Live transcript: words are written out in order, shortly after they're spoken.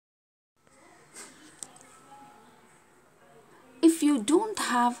If you don't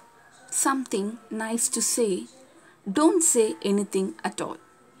have something nice to say, don't say anything at all.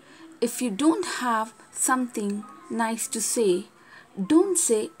 If you don't have something nice to say, don't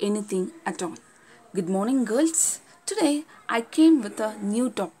say anything at all. Good morning, girls. Today I came with a new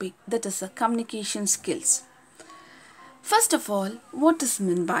topic, that is communication skills. First of all, what is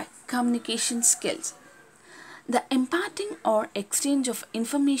meant by communication skills? The imparting or exchange of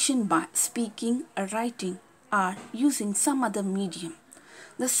information by speaking, writing, or using some other medium.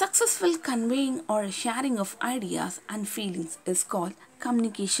 The successful conveying or sharing of ideas and feelings is called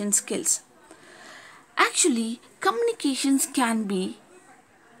communication skills. Actually, communication skills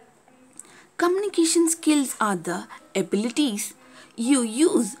are the abilities you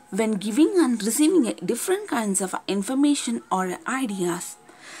use when giving and receiving different kinds of information or ideas.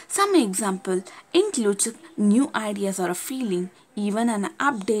 Some example includes new ideas or a feeling, even an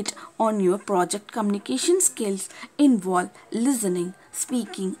update on your project. Communication skills involve listening,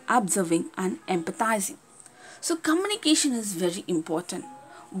 speaking, observing and empathizing. So communication is very important.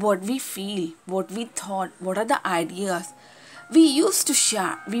 What we feel, what we thought, what are the ideas we used to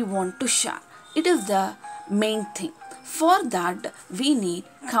share, we want to share. It is the main thing. For that we need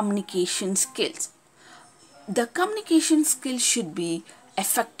communication skills. The communication skills should be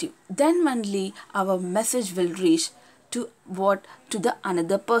effective, then only our message will reach to the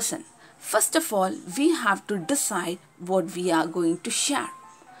another person. First of all, we have to decide what we are going to share.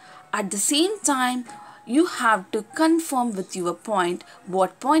 At the same time, you have to confirm with your point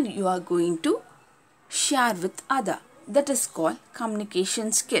what point you are going to share with other. That is called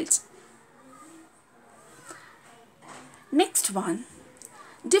communication skills. Next one,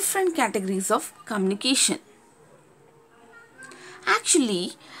 different categories of communication.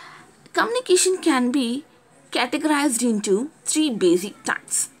 Actually, communication can be categorized into three basic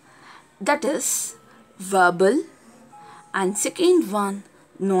types. That is verbal, and second one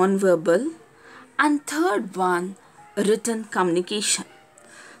non-verbal, and third one written communication.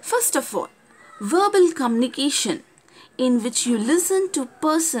 First of all, verbal communication, in which you listen to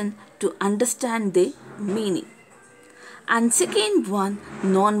person to understand their meaning. And second one,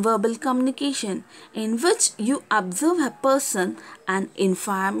 non-verbal communication, in which you observe a person and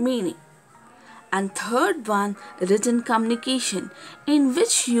infer meaning. And third one, written communication, in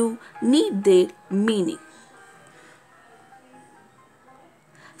which you need their meaning.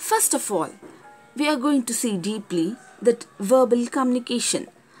 First of all, we are going to see deeply that verbal communication.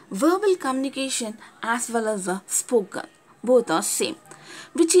 Verbal communication as well as the spoken, both are same,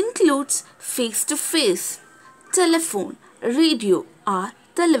 which includes face-to-face, telephone, radio or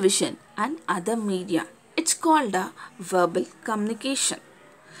television and other media. It's called a verbal communication.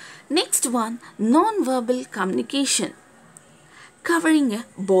 Next one, non-verbal communication, covering a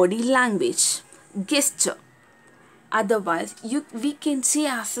body language, gesture. Otherwise, we can say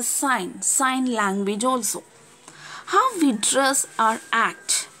as a sign language also. How we dress or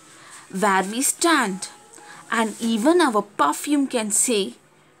act, where we stand, and even our perfume can say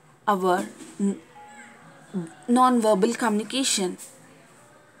our non-verbal communication.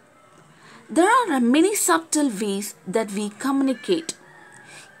 There are many subtle ways that we communicate.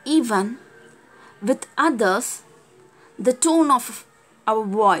 Even with others, the tone of our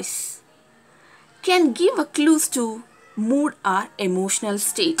voice can give a clues to mood or emotional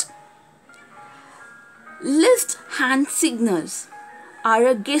state. List hand signals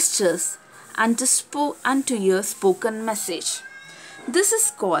are gestures unto your spoken message. This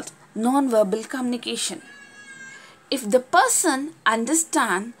is called non-verbal communication. If the person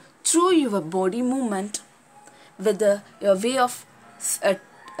understands through your body movement, whether your way of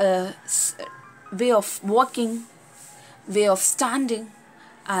walking, way of standing,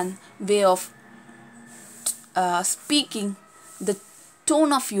 and way of speaking, the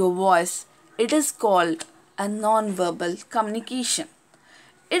tone of your voice, it is called a non-verbal communication.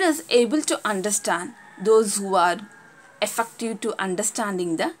 It is able to understand those who are effective to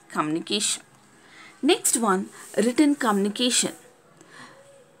understanding the communication. Next one, written communication.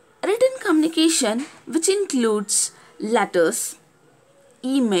 Written communication, which includes letters,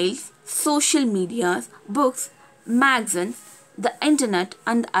 emails, social media, books, magazines, the internet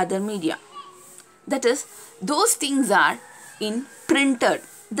and other media. That is, those things are in printed.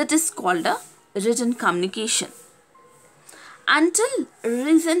 That is called a written communication. Until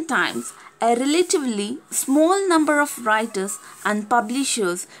recent times, a relatively small number of writers and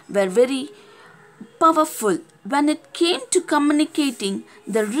publishers were very powerful when it came to communicating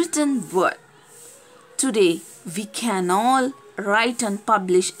the written word. Today, we can all write and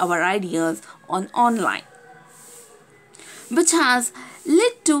publish our ideas online, which has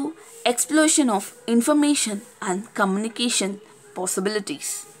led to explosion of information and communication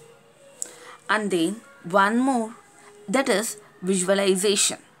possibilities. And then one more, that is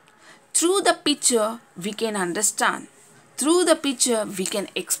visualization. Through the picture we can understand. Through the picture we can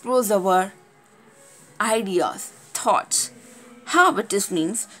express our ideas, thoughts. How it is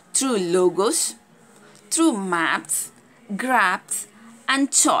means through logos, through maps, graphs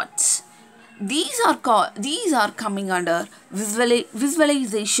and charts. These are coming under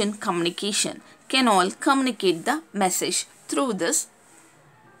visualization communication. Can all communicate the message through this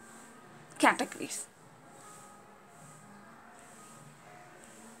categories.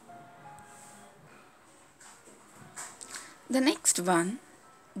 The next one,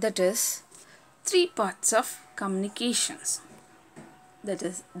 that is three parts of communications. That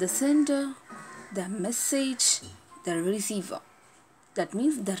is the sender, the message, the receiver. That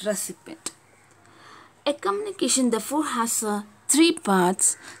means the recipient. A communication therefore has three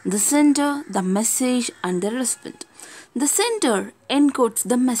parts: the sender, the message and the recipient. The sender encodes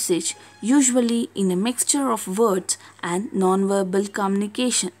the message, usually in a mixture of words and non-verbal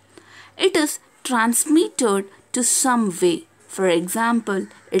communication. It is transmitted to some way. For example,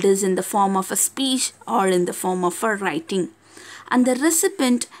 it is in the form of a speech or in the form of a writing. And the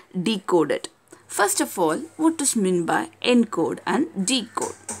recipient decode it. First of all, what is meant by encode and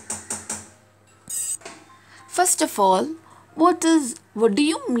decode? First of all, what do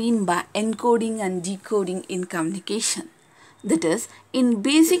you mean by encoding and decoding in communication? That is, in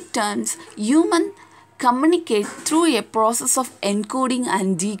basic terms, humans communicate through a process of encoding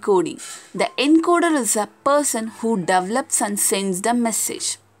and decoding. The encoder is a person who develops and sends the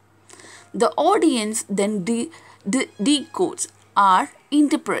message. The audience then decodes or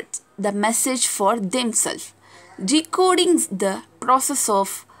interprets the message for themselves. Decoding is the process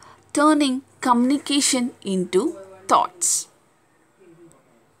of turning communication into thoughts.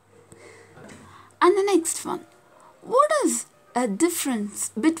 And the next one, what is a difference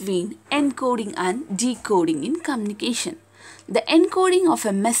between encoding and decoding in communication? The encoding of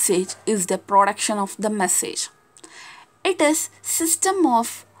a message is the production of the message. It is system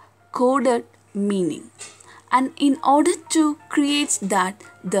of coded meaning. And in order to create that,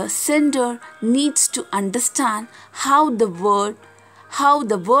 the sender needs to understand how the world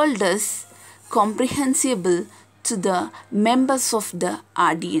is comprehensible to the members of the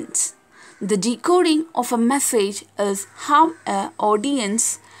audience. The decoding of a message is how a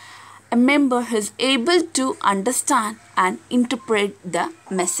member is able to understand and interpret the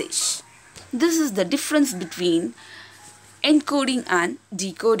message. This is the difference between encoding and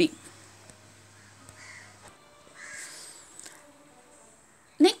decoding.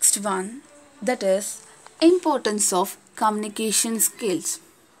 Next one, that is importance of communication skills.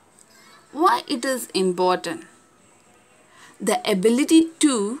 Why it is important? The ability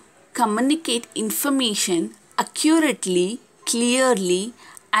to communicate information accurately, clearly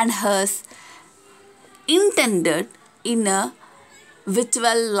and as intended in a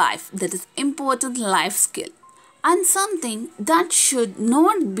virtual life, that is important life skill, and something that should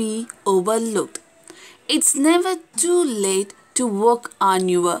not be overlooked. It's never too late to work on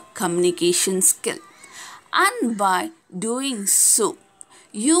your communication skill, and by doing so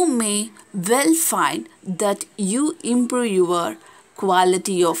you may well find that you improve your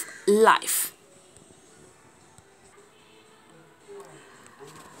quality of life.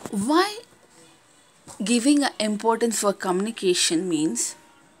 Why giving an importance for communication means,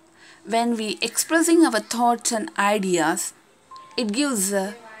 when we expressing our thoughts and ideas, it gives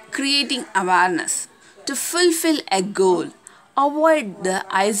creating awareness to fulfill a goal, avoid the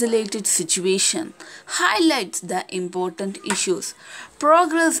isolated situation, highlights the important issues,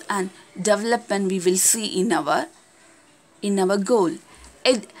 progress and development we will see in our goal.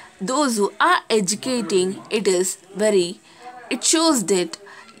 Those who are educating, it shows that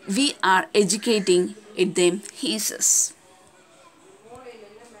we are educating it them Jesus.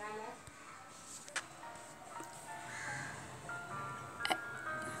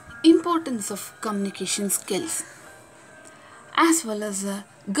 Importance of communication skills as well as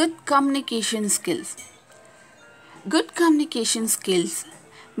good communication skills. Good communication skills,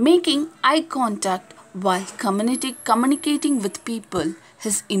 making eye contact while communicating with people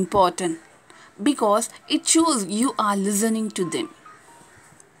is important because it shows you are listening to them.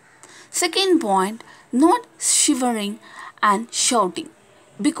 Second point, not shivering and shouting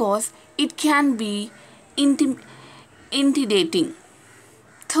because it can be intimidating.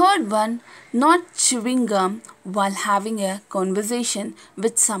 Third one, not chewing gum while having a conversation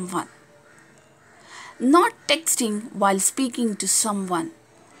with someone. Not texting while speaking to someone,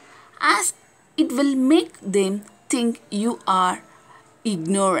 as it will make them think you are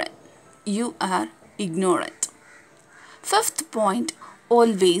ignorant. Fifth point,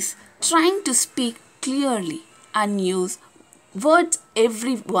 always trying to speak clearly and use words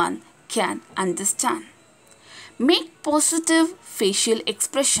everyone can understand. Make positive facial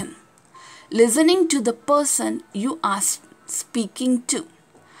expression. Listening to the person you are speaking to.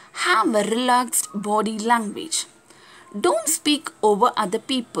 Have a relaxed body language. Don't speak over other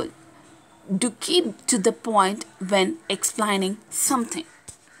people. Do keep to the point when explaining something.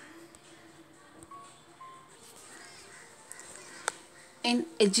 In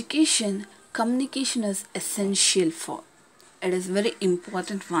education, communication is essential for. It is very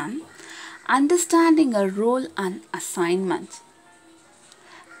important one. Understanding a role and assignment.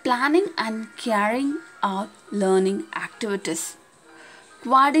 Planning and carrying out learning activities.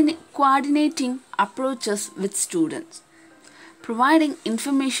 Coordinating approaches with students. Providing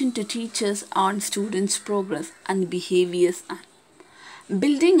information to teachers on students' progress and behaviors, and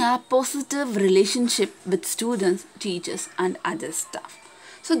building a positive relationship with students, teachers, and other staff.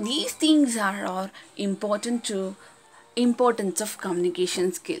 So these things are all important to importance of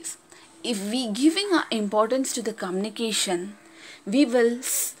communication skills. If we giving our importance to the communication, we will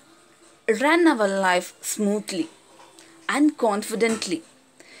run our life smoothly and confidently,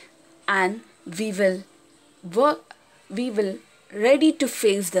 and we will ready to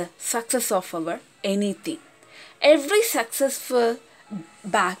face the success of our anything. Every successful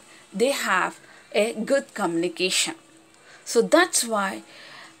back, they have a good communication. So that's why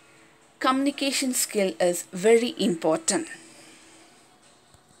communication skill is very important.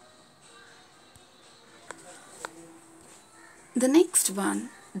 The next one,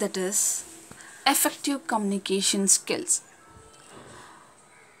 that is effective communication skills.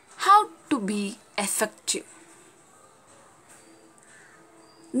 How to be effective?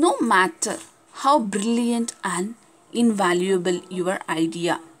 No matter how brilliant and invaluable your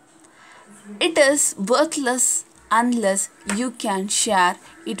idea, it is worthless unless you can share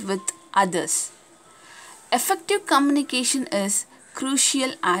it with others. Effective communication is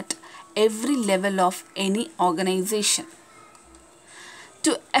crucial at every level of any organization.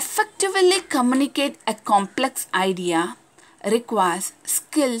 To effectively communicate a complex idea requires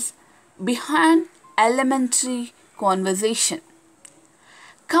skills behind elementary conversation.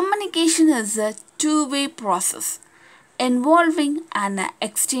 Communication is a two-way process involving an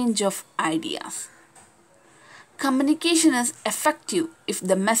exchange of ideas. Communication is effective if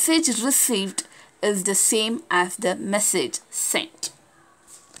the message received is the same as the message sent.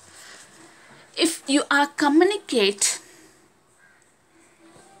 If you are communicate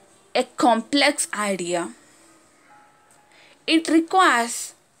a complex idea, it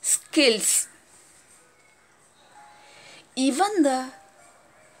requires skills. Even though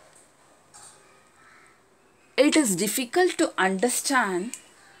it is difficult to understand,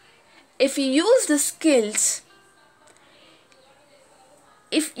 if you use the skills,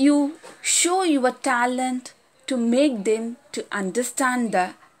 if you show your talent to make them to understand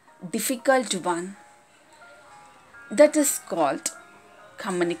the difficult one, that is called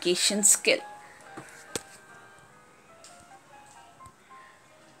communication skill.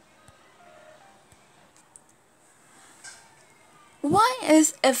 Why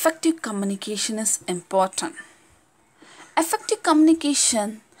is effective communication is important? Effective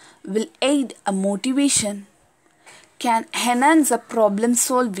communication will aid a motivation, can enhance a problem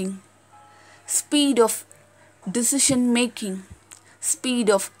solving, speed of decision making, speed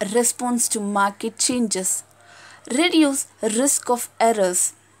of response to market changes, reduce risk of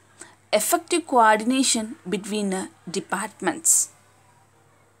errors, effective coordination between departments.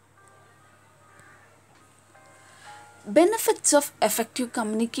 Benefits of effective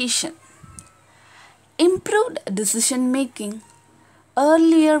communication: improved decision making,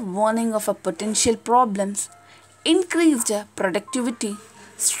 earlier warning of potential problems, increased productivity,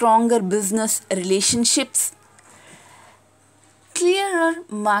 stronger business relationships, clearer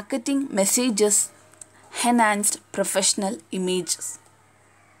marketing messages, enhanced professional images.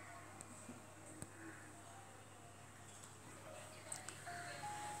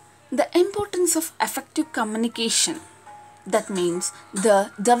 The importance of effective communication. That means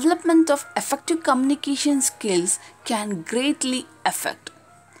the development of effective communication skills can greatly affect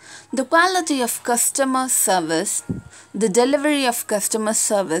the quality of customer service, the delivery of customer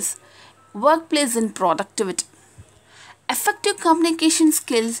service, workplace and productivity. Effective communication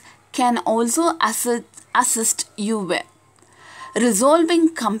skills can also assist you with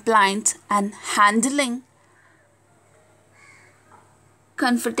resolving complaints and handling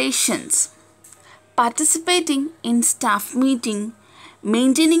confrontations, participating in staff meeting,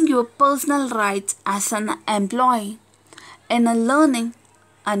 maintaining your personal rights as an employee in a learning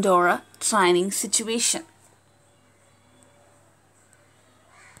and or a training situation.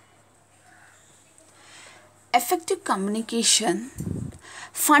 Effective communication,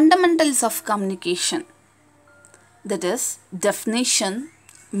 fundamentals of communication, that is definition,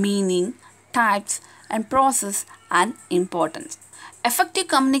 meaning, types and process and importance. Effective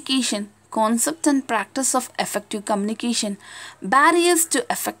communication, concept and practice of effective communication, barriers to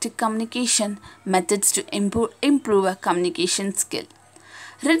effective communication, methods to improve a communication skill.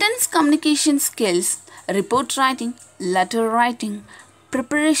 Written communication skills, report writing, letter writing,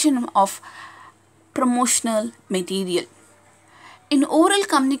 preparation of promotional material. In oral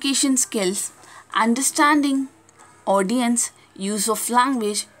communication skills, understanding audience, use of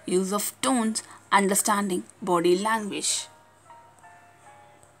language, use of tones, understanding body language.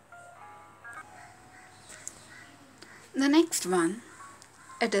 The next one,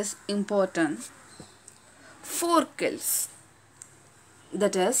 it is important. 4 skills,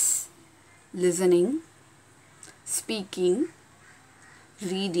 that is listening, speaking,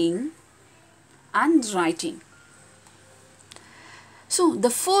 reading and writing. So the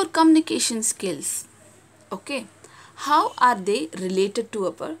 4 communication skills, okay, how are they related to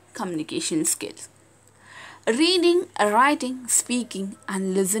our communication skills? Reading, writing, speaking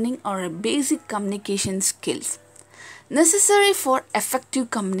and listening are a basic communication skills necessary for effective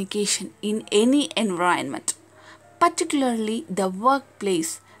communication in any environment, particularly the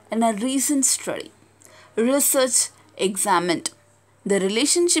workplace. In a recent study, research examined the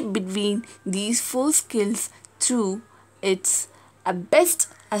relationship between these 4 skills through its best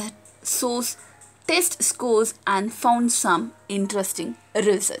source test scores and found some interesting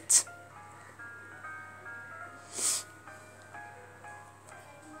results.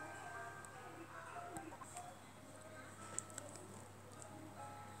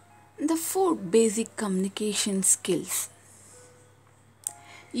 The 4 basic communication skills.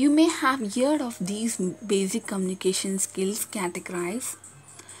 You may have heard of these basic communication skills categorized.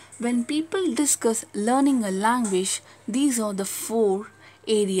 When people discuss learning a language, these are the 4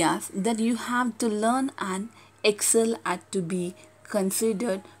 areas that you have to learn and excel at to be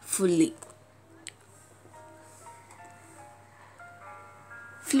considered fully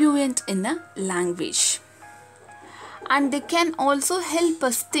fluent in a language. And they can also help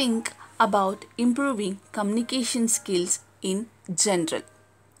us think about improving communication skills in general.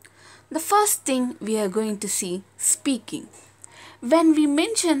 The first thing we are going to see, speaking. When we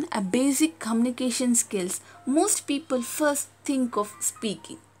mention a basic communication skills, most people first think of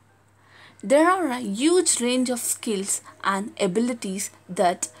speaking. There are a huge range of skills and abilities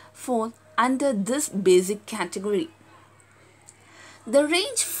that fall under this basic category. They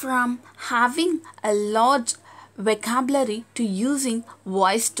range from having a large vocabulary to using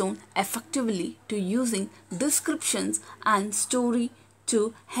voice tone effectively to using descriptions and story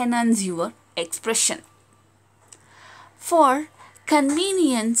to enhance your expression. For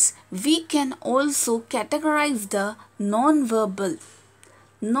convenience, we can also categorize the non-verbal,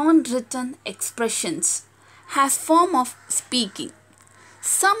 non-written expressions as form of speaking.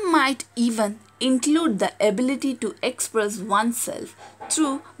 Some might even include the ability to express oneself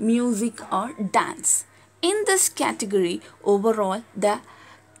through music or dance. In this category, overall, the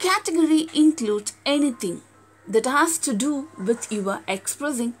category includes anything that has to do with your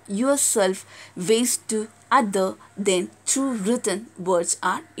expressing yourself ways to other than through written words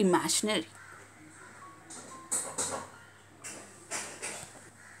or imaginary.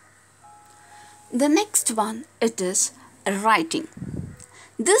 The next one, it is writing.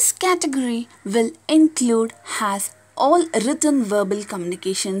 This category will include has all written verbal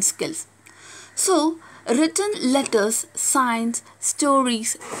communication skills. So, written letters, signs,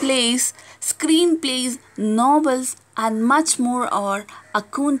 stories, plays, screenplays, novels and much more are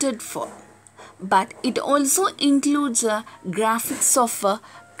accounted for. But it also includes graphics of a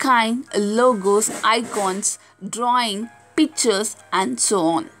kind, logos, icons, drawing, pictures and so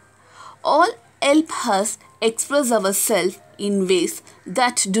on. All help us express ourselves in ways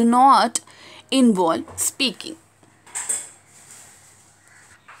that do not involve speaking.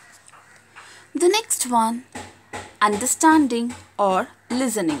 The next one, understanding or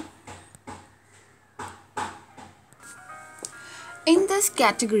listening. In this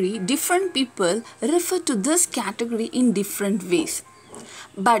category, different people refer to this category in different ways.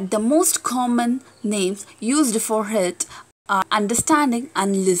 But the most common names used for it are understanding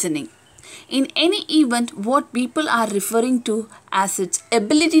and listening. In any event, what people are referring to as its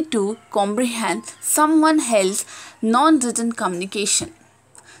ability to comprehend someone else's non-written communication.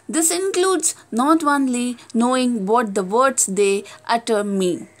 This includes not only knowing what the words they utter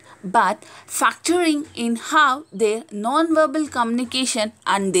mean, but factoring in how their non-verbal communication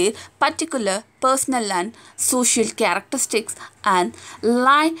and their particular personal and social characteristics and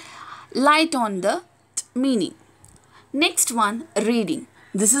light on the meaning. Next one, reading.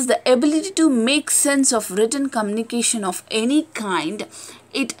 This is the ability to make sense of written communication of any kind.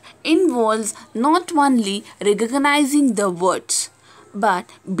 It involves not only recognizing the words, but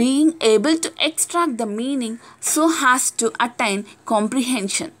being able to extract the meaning so as to attain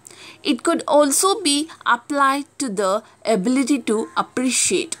comprehension. It could also be applied to the ability to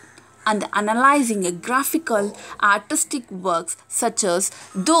appreciate and analyzing a graphical artistic works such as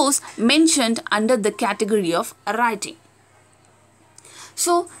those mentioned under the category of writing.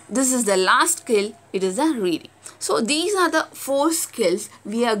 So this is the last skill, it is the reading. So these are the 4 skills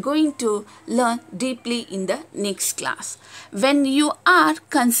we are going to learn deeply in the next class. When you are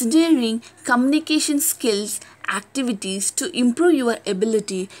considering communication skills activities to improve your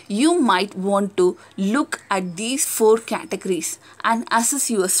ability, you might want to look at these 4 categories and assess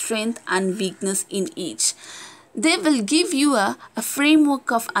your strength and weakness in each. They will give you a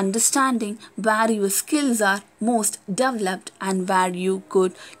framework of understanding where your skills are most developed and where you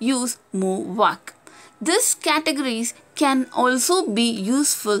could use more work. These categories can also be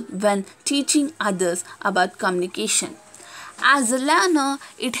useful when teaching others about communication. As a learner,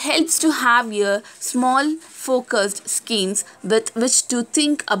 it helps to have a small focused schemes with which to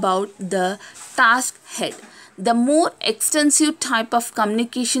think about the task ahead. The more extensive type of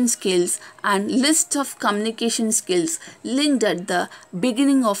communication skills and list of communication skills linked at the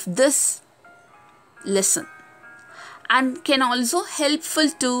beginning of this lesson and can also helpful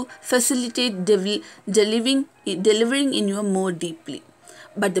to facilitate delivering in your more deeply.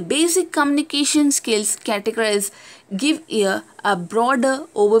 But the basic communication skills categories give a broader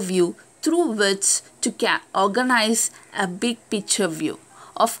overview through which to organize a big picture view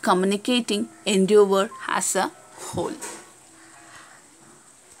of communicating endeavor as a whole.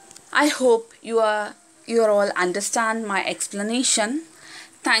 I hope you all understand my explanation.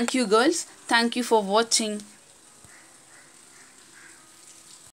 Thank you girls. Thank you for watching.